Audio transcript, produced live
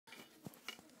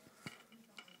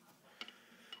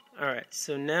Alright,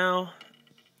 so now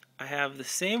I have the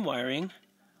same wiring,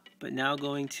 but now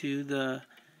going to the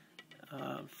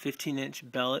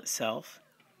 15-inch bell itself,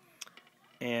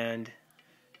 and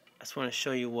I just want to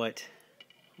show you what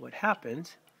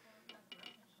happens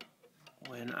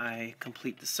when I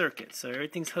complete the circuit. So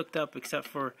everything's hooked up except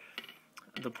for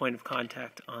the point of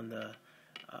contact on the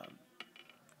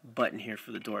button here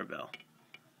for the doorbell.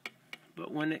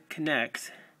 But when it connects,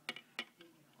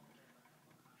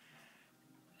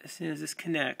 as soon as this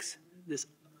connects, this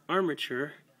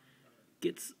armature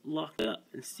gets locked up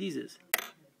and seizes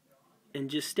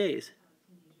and just stays.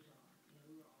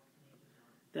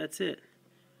 That's it.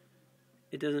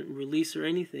 It doesn't release or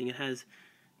anything. It has,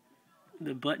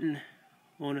 the button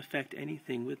won't affect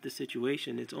anything with the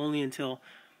situation. It's only until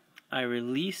I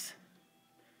release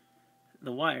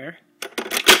the wire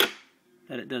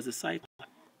that it does a cycle.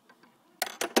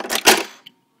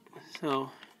 So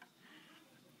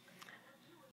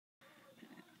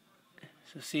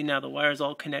see, now the wire is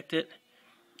all connected.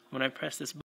 When I press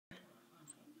this button,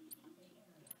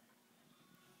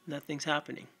 nothing's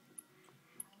happening.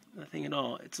 Nothing at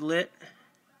all. It's lit,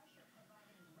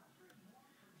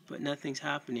 but nothing's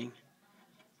happening.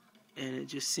 And it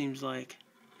just seems like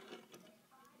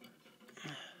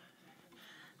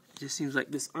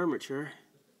this armature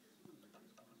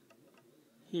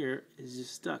here is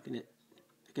just stuck in it.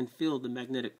 I can feel the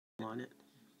magnetic on it,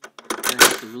 and I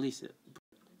have to release it.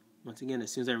 Once again,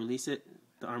 as soon as I release it,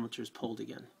 the armature is pulled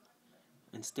again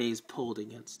and stays pulled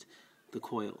against the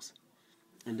coils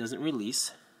and doesn't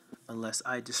release unless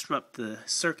I disrupt the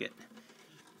circuit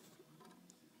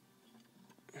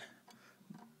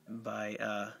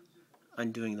by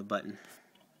undoing the button.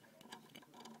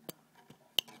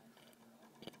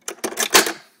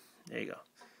 There you go.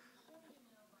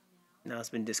 Now it's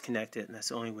been disconnected, and that's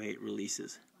the only way it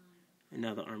releases. And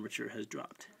now the armature has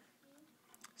dropped.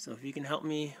 So if you can help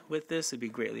me with this, it'd be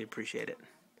greatly appreciated.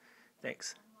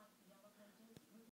 Thanks.